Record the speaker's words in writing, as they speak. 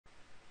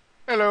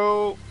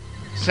Hello.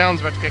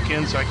 Sound's about to kick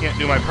in, so I can't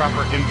do my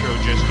proper intro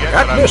just yet.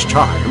 At this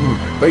time,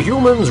 the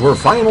humans were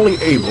finally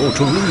able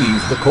to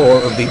leave the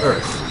core of the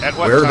Earth,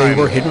 where they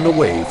were hidden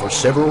away for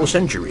several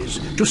centuries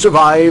to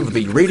survive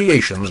the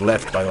radiations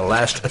left by the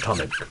last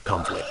atomic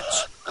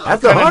conflicts.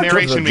 At the heart of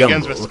the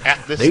jungle,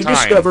 they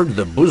discovered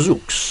the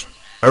Bazooks,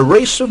 a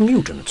race of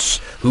mutants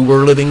who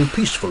were living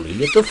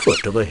peacefully at the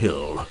foot of a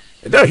hill.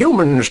 The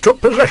humans took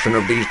possession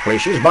of these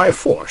places by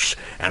force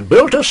and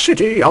built a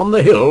city on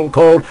the hill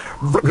called...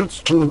 But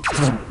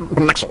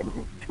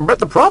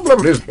the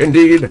problem is,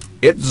 indeed,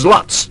 it's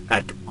lots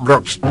at...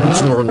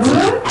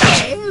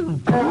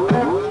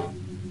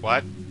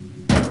 What?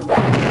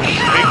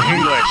 Speak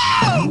English.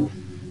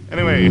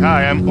 Anyway,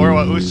 hi, I'm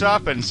Orwa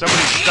Usopp, and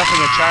somebody's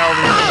stuffing a child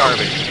in the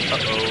garbage.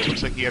 Uh-oh,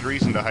 looks like he had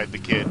reason to hide the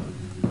kid.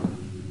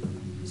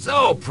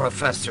 So,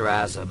 Professor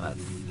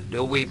Azimuth,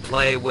 do we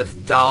play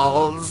with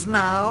dolls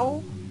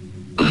now?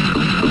 You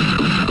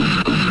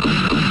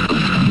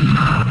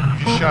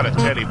just shot a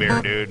teddy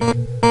bear, dude.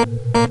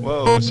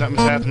 Whoa,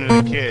 something's happening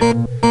to the kid.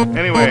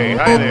 Anyway,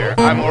 hi there.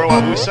 I'm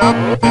Orwa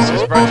Usopp. This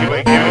is brought to you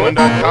by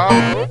GameOne.com.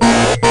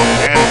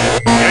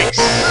 And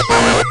yikes.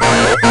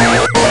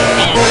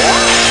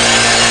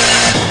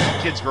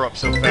 Kids grow up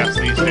so fast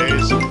these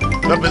days.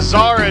 The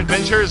bizarre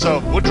adventures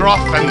of Woodruff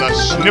and the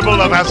Schnibble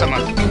of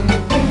Azimuth.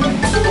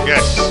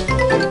 Yes,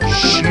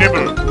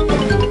 Schnibble.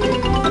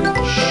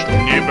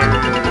 Schnibble.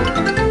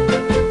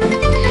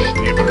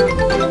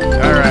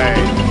 Alright.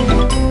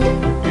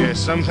 Yeah,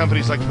 some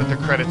companies like to put their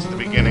credits at the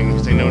beginning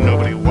because they know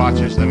nobody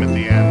watches them at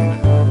the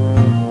end.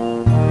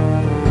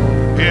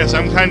 Yes,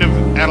 I'm kind of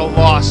at a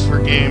loss for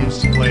games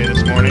to play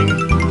this morning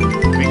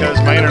because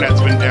my internet's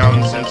been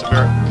down since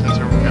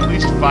at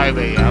least 5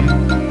 a.m.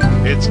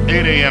 It's 8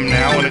 a.m.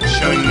 now and it's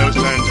showing no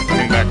signs of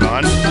coming back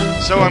on.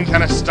 So I'm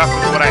kind of stuck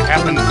with what I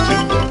happen to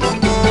have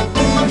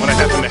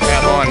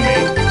on me,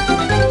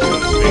 so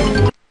to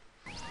speak.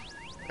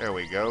 There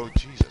we go.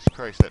 Jesus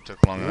Christ, that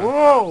took long enough.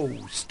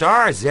 Whoa!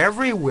 Stars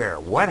everywhere.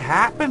 What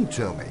happened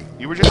to me?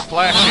 You were just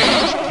flash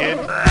aged, kid.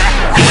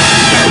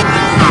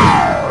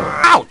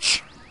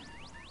 Ouch!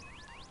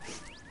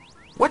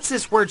 What's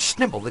this word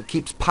Schnibble that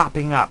keeps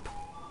popping up?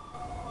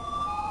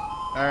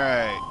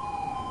 Alright.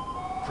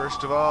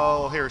 First of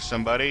all, here's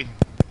somebody.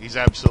 He's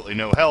absolutely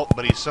no help,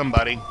 but he's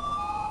somebody.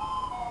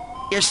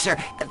 Yes, sir.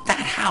 That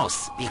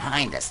house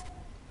behind us.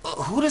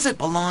 Who does it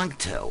belong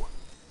to?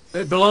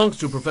 It belongs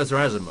to Professor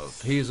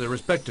Azimuth. He's a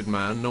respected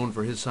man known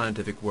for his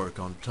scientific work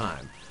on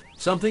time.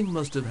 Something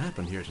must have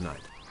happened here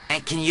tonight.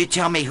 And can you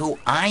tell me who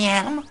I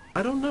am?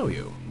 I don't know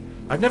you.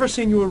 I've never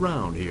seen you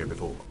around here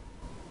before.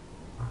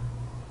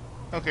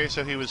 Okay,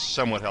 so he was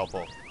somewhat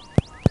helpful.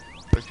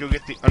 Let's go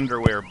get the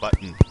underwear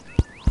button.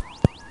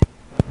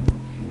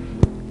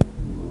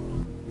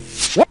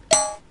 One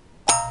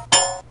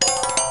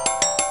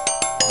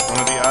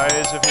of the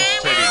eyes of his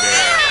teddy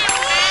bear.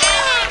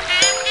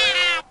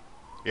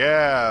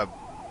 Yeah,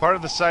 part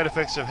of the side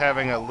effects of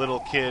having a little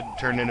kid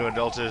turned into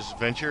adult's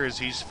adventure is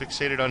he's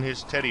fixated on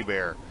his teddy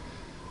bear.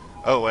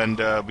 Oh, and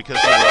because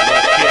we were a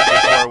little kid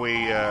before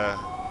we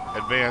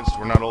advanced,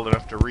 we're not old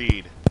enough to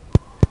read.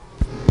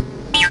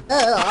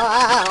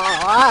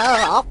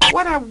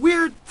 What a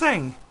weird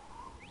thing.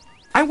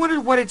 I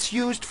wondered what it's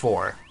used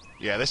for.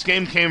 Yeah, this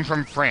game came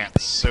from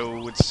France,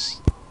 so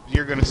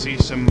you're going to see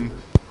some...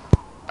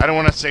 I don't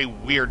want to say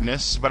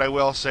weirdness, but I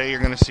will say you're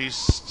going to see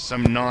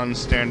some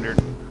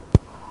non-standard...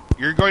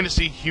 You're going to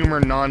see humor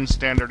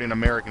non-standard in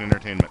American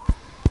entertainment.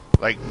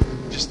 Like,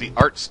 just the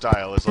art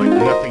style is like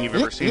nothing you've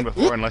ever seen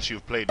before unless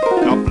you've played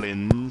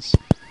Goblins.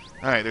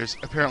 Alright, there's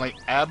apparently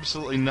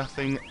absolutely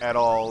nothing at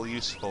all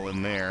useful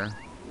in there.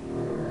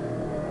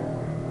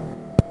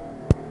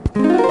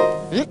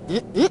 Won't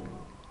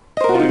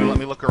even let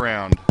me look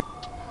around.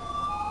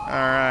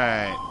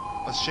 Alright,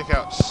 let's check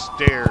out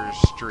Stairs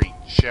Street,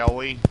 shall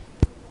we?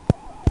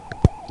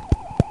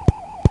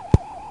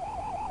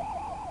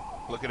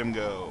 Look at him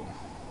go.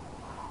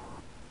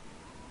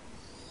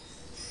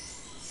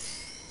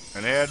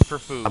 An ad for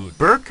food. A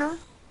burger?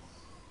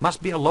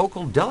 Must be a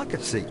local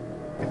delicacy.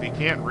 If he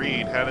can't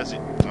read, how does he...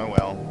 Oh,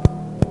 well.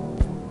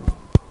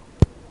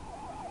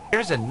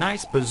 There's a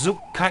nice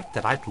bazooka kite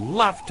that I'd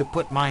love to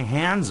put my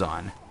hands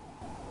on.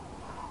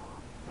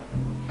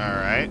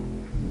 Alright.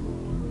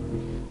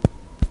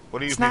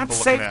 What are you It's people not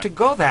looking safe at? to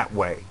go that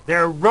way.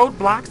 There are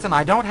roadblocks and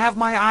I don't have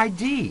my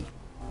ID.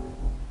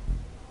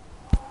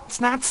 It's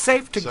not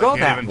safe to So I go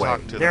can't that even way.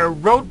 talk to There are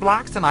them.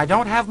 roadblocks and I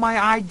don't have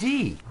my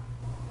ID.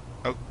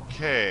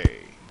 Okay,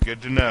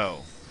 good to know.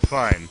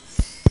 Fine.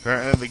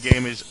 Apparently the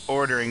game is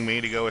ordering me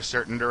to go a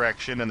certain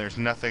direction, and there's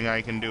nothing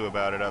I can do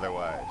about it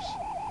otherwise.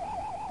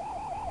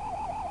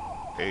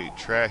 A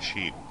trash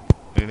heap.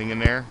 Anything in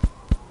there?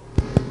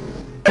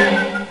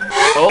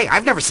 Oh. Hey,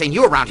 I've never seen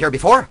you around here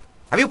before.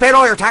 Have you paid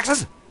all your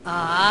taxes?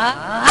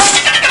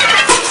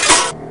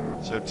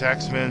 So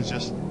taxmen's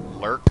just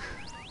lurk?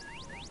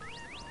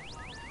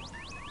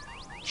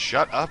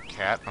 Shut up,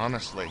 cat,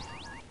 honestly.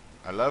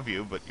 I love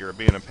you, but you're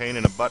being a pain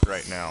in the butt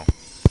right now.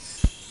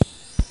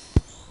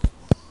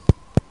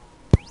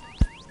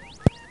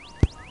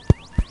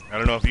 I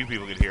don't know if you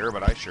people could hear,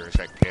 but I sure as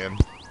heck can.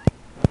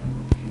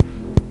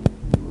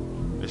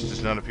 This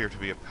does not appear to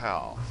be a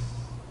path.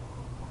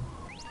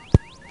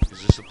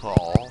 Is this a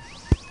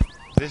path?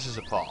 This is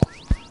a path.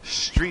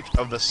 Street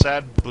of the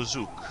Sad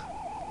Bouzouc.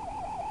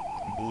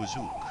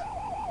 Bouzouc.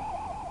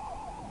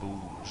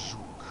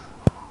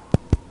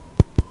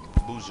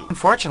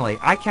 Unfortunately,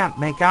 I can't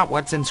make out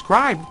what's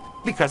inscribed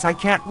because I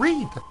can't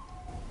read.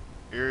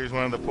 Here is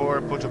one of the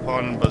poor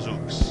put-upon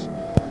bazooks.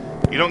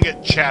 You don't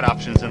get chat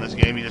options in this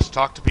game. You just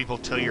talk to people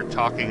till your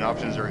talking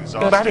options are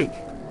exhausted. Buddy,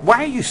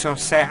 why are you so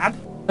sad?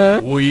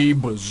 We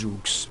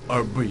bazooks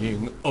are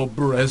being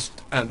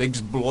oppressed and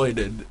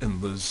exploited in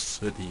this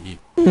city.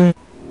 Well,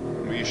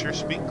 you sure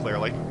speak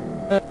clearly.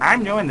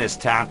 I'm new in this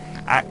town.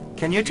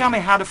 Can you tell me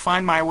how to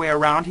find my way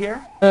around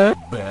here?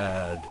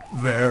 Bad.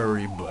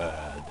 Very bad.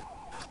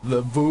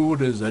 The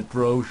food is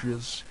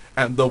atrocious,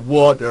 and the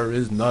water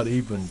is not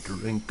even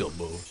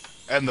drinkable.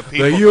 And the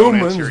people The don't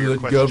humans answer your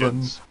that govern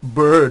questions.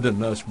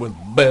 burden us with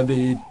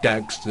many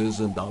taxes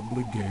and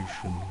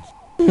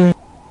obligations.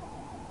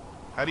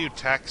 How do you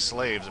tax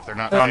slaves if they're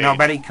not So paid?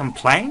 nobody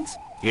complains?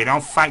 You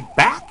don't fight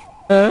back?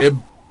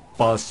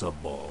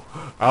 Impossible.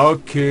 Our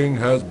king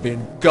has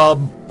been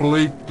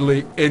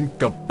completely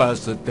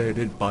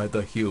incapacitated by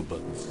the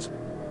humans.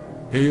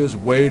 He is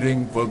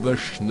waiting for the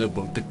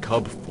Schnibble to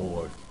come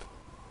forth.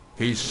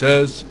 He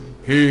says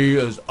he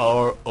is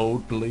our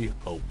only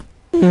hope.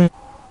 The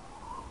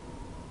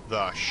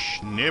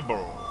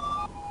Schnibble.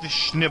 The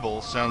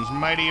Schnibble sounds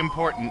mighty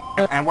important.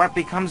 And what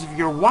becomes of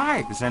your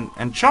wives and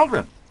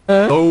children?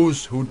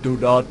 Those who do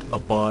not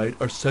abide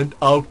are sent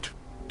out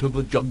to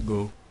the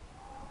jungle.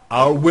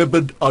 Our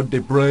women are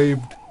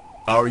depraved.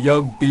 Our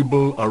young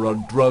people are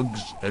on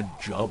drugs and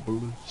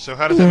jobless. So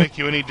how does that make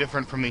you any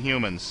different from the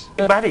humans?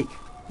 Buddy,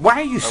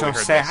 why are you we so heard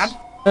sad?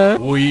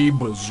 We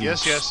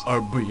bazooks Yes.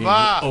 are being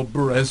Ah!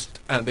 oppressed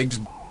and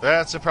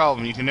That's the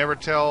problem. You can never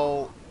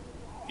tell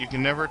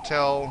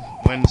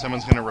when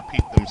someone's going to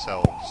repeat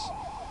themselves.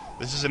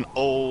 This is an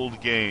old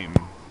game.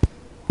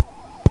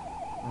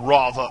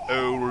 Rather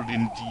old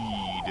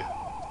indeed.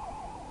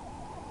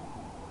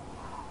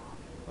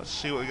 Let's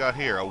see what we got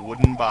here. A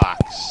wooden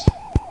box.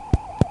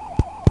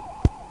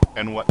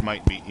 And what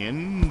might be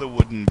in the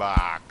wooden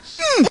box?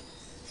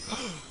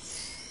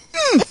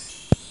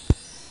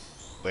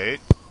 Wait.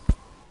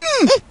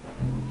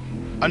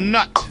 A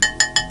nut!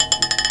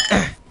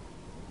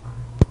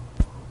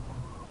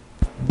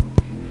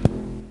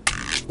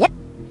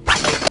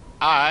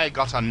 I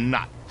got a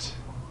nut.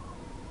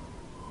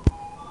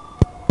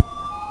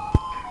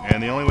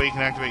 And the only way you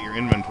can activate your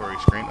inventory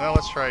screen... Well,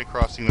 let's try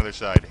crossing the other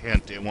side.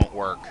 Hint, it won't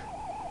work.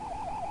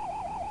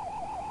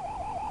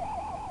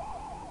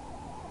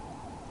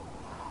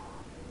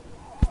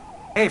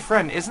 Hey,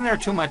 friend, isn't there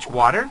too much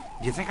water?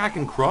 Do you think I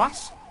can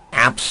cross?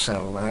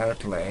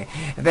 Absolutely.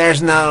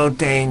 There's no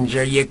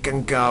danger. You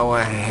can go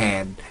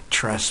ahead.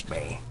 Trust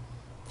me.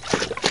 You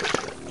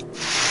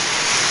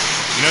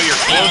know, you're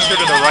closer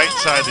to the right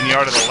side than you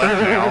are to the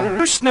left now.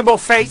 You snibble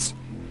face!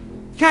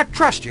 Can't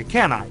trust you,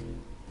 can I?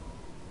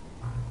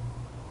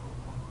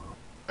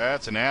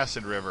 That's an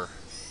acid river.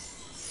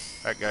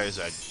 That guy's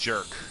a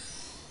jerk.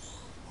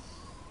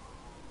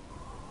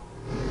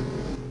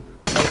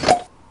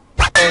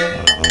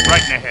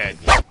 Right in the head.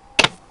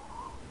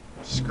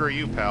 Screw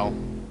you, pal.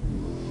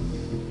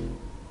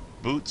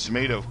 Boots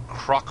made of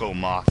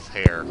crocomoth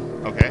hair.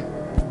 Okay.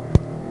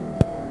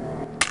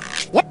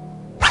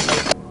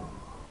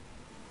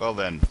 Well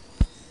then.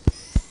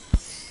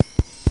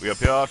 We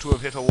appear to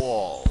have hit a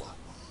wall.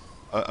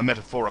 A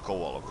metaphorical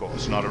wall, of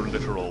course, not a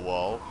literal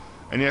wall.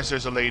 And yes,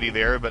 there's a lady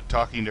there, but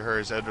talking to her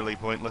is utterly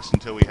pointless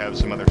until we have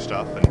some other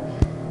stuff, and...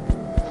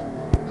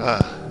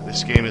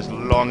 this game is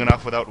long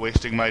enough without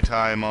wasting my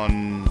time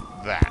on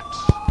that.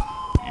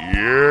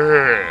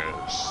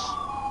 Yes!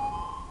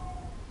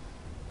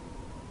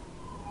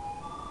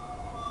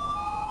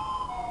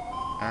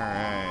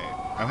 Alright.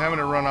 I'm having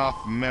to run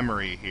off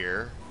memory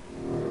here.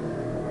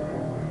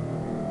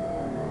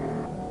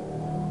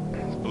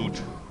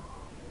 Boot.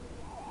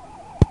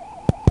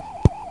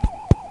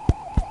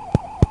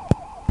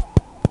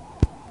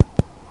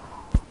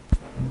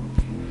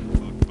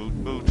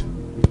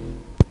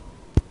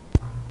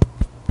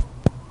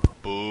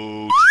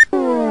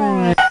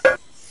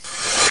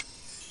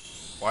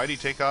 Why'd he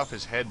take off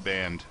his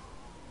headband?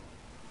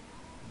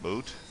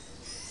 Boot.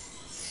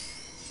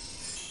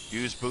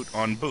 Use boot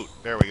on boot.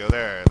 There we go,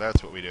 there.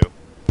 That's what we do.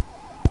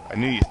 I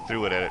knew you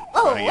threw it at it.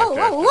 You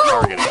have to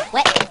target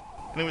it.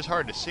 And it was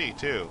hard to see,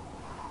 too.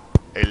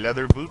 A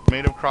leather boot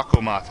made of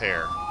crocomoth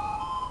hair.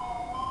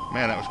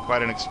 Man, that was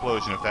quite an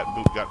explosion if that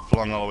boot got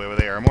flung all the way over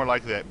there. More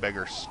likely that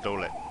beggar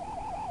stole it.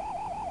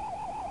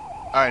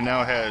 Alright,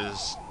 now it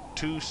has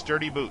 2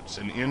 sturdy boots,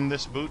 and in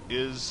this boot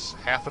is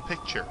half a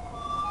picture.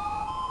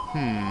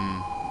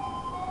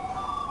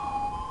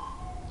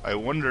 I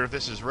wonder if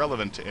this is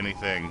relevant to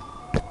anything.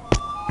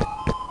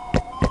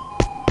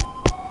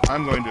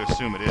 I'm going to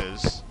assume it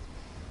is.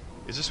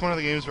 Is this one of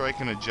the games where I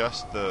can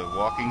adjust the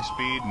walking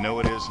speed? No,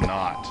 it is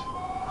not.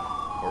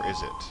 Or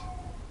is it?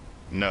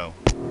 No.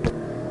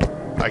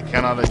 I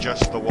cannot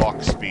adjust the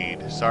walk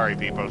speed. Sorry,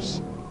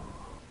 peepos.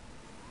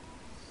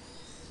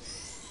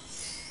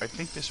 I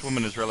think this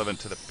woman is relevant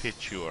to the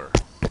picture.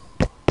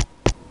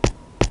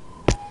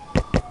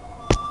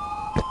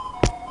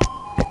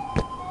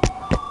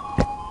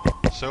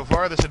 So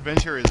far, this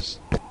adventure is,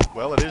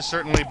 well, it is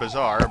certainly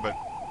bizarre, but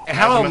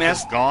Hello, Azimuth miss.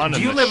 is gone,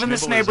 Do you and live in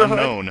this Schnibble is neighborhood?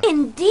 unknown.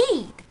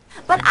 Indeed.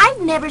 But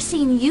I've never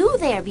seen you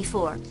there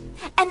before.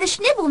 And the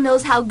Schnibble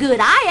knows how good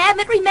I am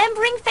at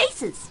remembering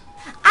faces.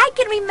 I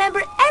can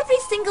remember every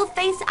single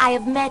face I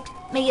have met,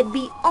 may it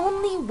be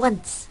only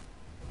once.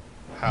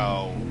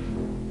 How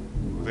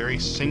very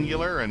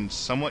singular and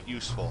somewhat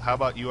useful. How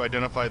about you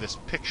identify this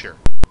picture?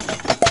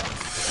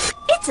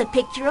 It's a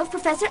picture of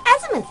Professor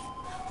Azimuth.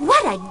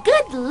 What a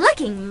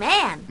good-looking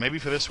man. Maybe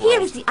for this world.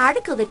 Here is the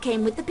article that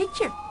came with the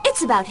picture.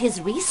 It's about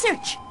his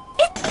research.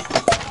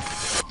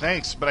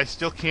 Thanks, but I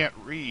still can't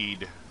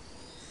read.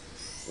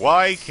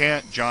 Why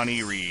can't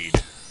Johnny read?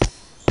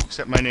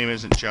 Except my name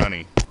isn't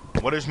Johnny.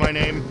 What is my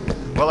name?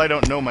 Well, I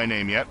don't know my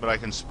name yet, but I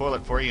can spoil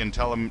it for you and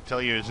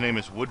tell you his name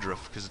is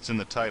Woodruff, because it's in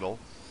the title.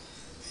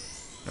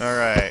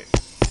 Alright.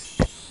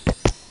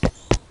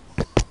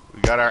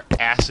 We got our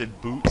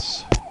acid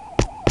boots.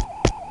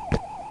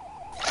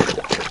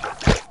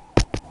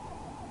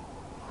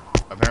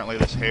 Apparently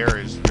this hair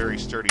is very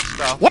sturdy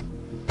stuff.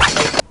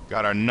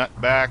 Got our nut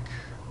back.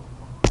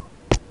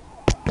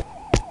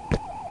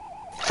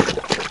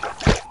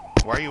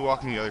 Why are you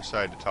walking the other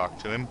side to talk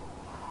to him?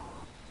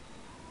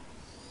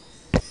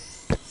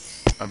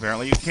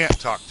 Apparently you can't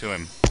talk to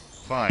him.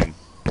 Fine.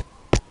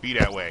 Be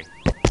that way.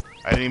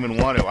 I didn't even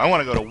want to. I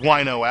want to go to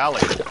Wino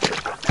Alley.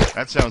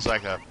 That sounds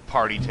like a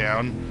party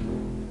town.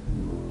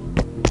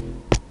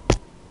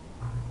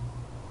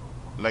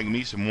 Like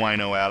me some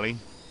Wino Alley.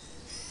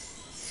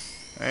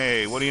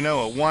 Hey, what do you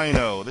know? A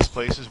wino. This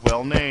place is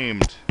well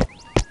named.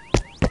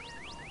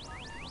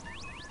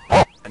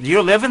 Do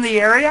you live in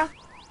the area?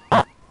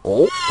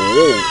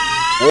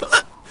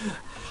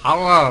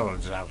 Hello,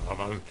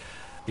 gentlemen.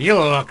 You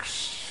look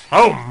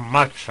so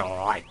much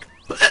alike.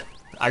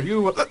 Are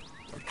you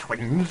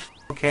twins?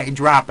 Okay,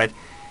 drop it.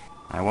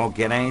 I won't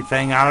get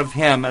anything out of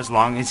him as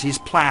long as he's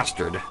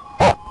plastered.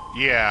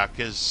 Yeah,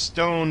 because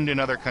stoned in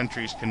other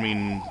countries can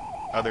mean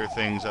other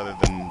things other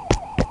than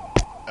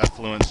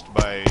affluenced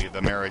by the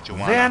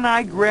marijuana. Then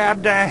I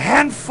grabbed a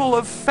handful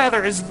of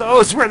feathers.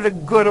 Those were the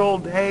good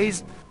old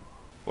days.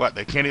 What,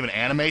 they can't even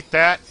animate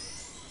that?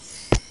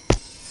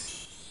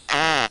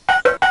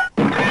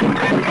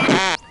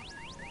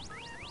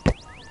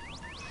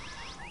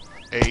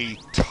 A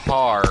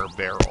tar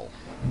barrel.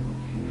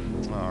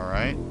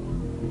 Alright.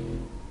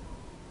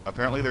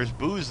 Apparently there's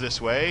booze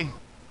this way,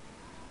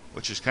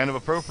 which is kind of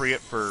appropriate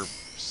for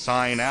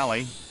Sign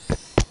Alley.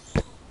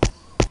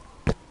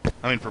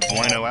 I mean, for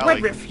Bueno Alley.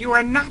 Woodruff, you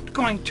are not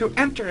going to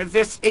enter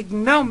this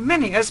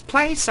ignominious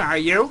place, are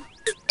you?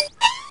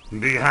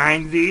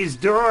 Behind these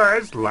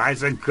doors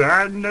lies a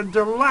garden of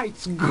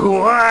delights.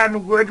 Go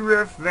on,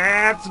 Woodruff,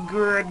 that's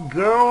good.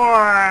 Go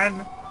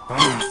on.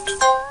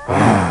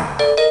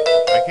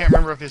 I can't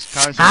remember if his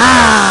conscience...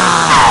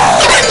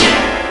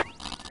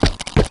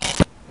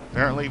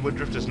 Apparently,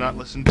 Woodruff does not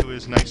listen to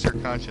his nicer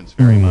conscience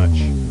very much.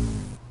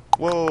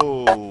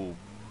 Whoa!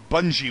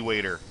 Bungee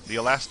waiter, the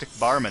elastic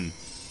barman.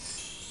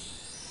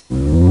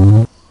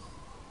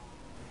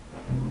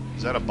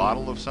 Is that a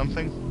bottle of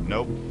something?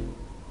 Nope.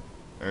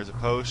 There's a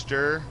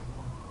poster.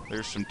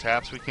 There's some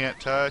taps we can't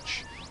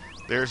touch.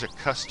 There's a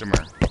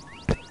customer.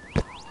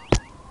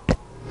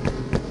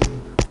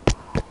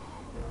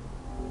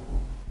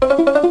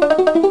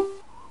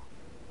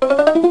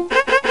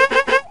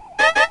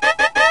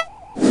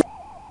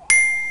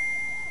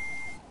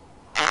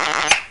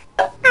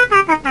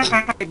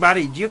 Hey,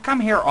 buddy, do you come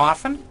here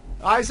often?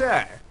 I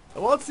say,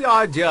 what's the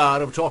idea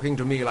of talking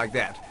to me like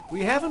that?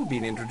 We haven't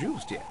been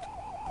introduced yet.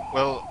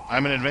 Well,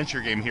 I'm an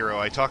adventure game hero.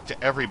 I talk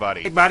to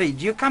everybody. Hey, buddy,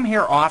 do you come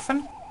here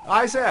often?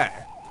 I say,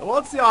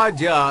 what's the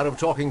idea of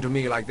talking to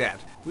me like that?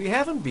 We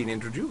haven't been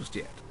introduced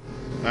yet.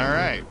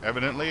 Alright.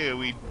 Evidently,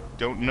 we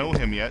don't know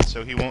him yet,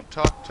 so he won't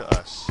talk to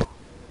us.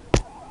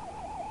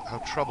 How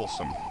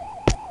troublesome.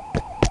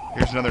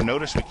 Here's another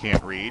notice we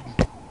can't read.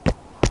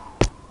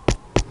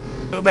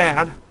 Too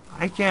bad.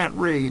 I can't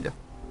read.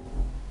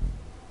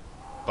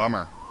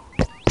 Bummer.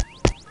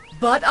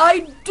 But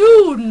I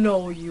do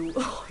know you.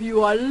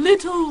 You are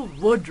little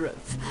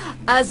Woodruff,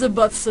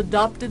 Azimuth's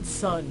adopted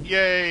son.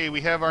 Yay,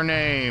 we have our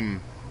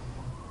name.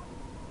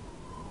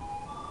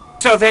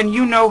 So then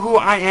you know who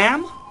I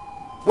am?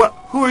 Well,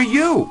 who are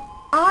you?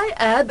 I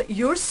am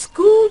your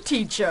school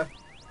teacher.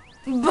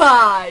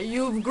 Bah,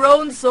 you've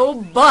grown so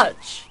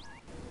much.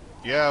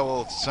 Yeah,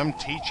 well, some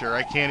teacher.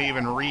 I can't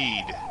even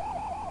read.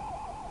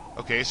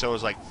 Okay, so I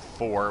was like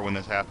 4 when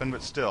this happened,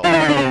 but still.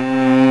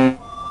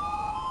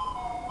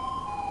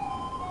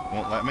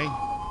 Won't let me?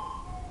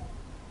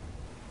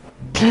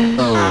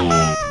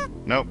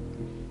 Nope.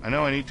 I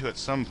know I need to at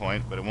some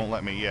point, but it won't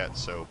let me yet,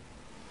 so...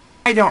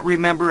 I don't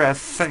remember a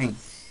thing.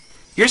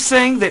 You're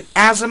saying that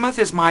Azimuth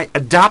is my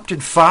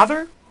adopted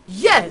father?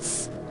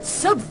 Yes,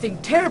 Something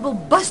terrible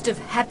must have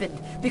happened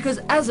because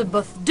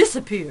Azimuth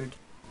disappeared.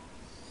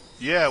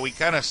 Yeah, we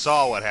kind of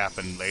saw what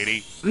happened,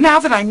 lady. Now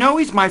that I know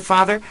he's my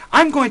father,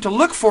 I'm going to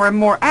look for him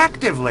more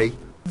actively.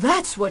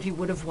 That's what he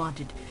would have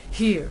wanted.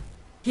 Here,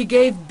 he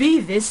gave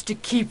B this to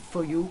keep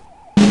for you.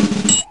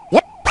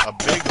 A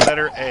big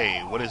letter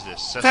A. What is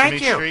this, Sesame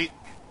Thank you. Street?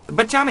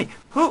 But tell me,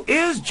 who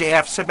is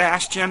J.F.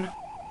 Sebastian?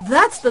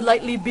 That's the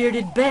lightly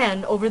bearded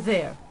man over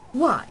there.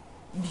 Why?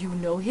 Do you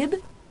know him?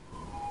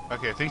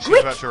 Okay, I think she's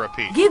Quick! about to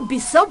repeat. Give me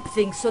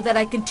something so that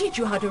I can teach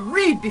you how to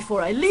read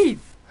before I leave.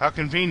 How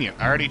convenient.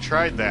 I already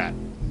tried that.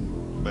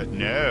 But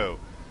no.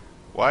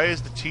 Why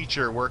is the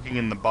teacher working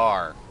in the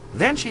bar?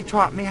 Then she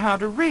taught me how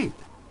to read.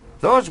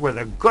 Those were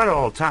the good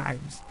old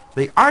times.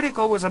 The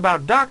article was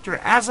about Dr.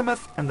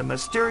 Azimuth and the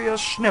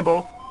mysterious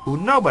Schnibble, who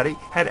nobody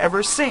had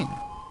ever seen.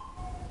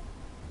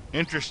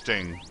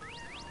 Interesting.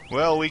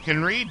 Well, we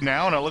can read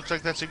now, and it looks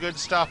like that's a good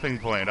stopping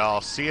point.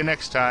 I'll see you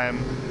next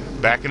time.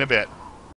 Back in a bit.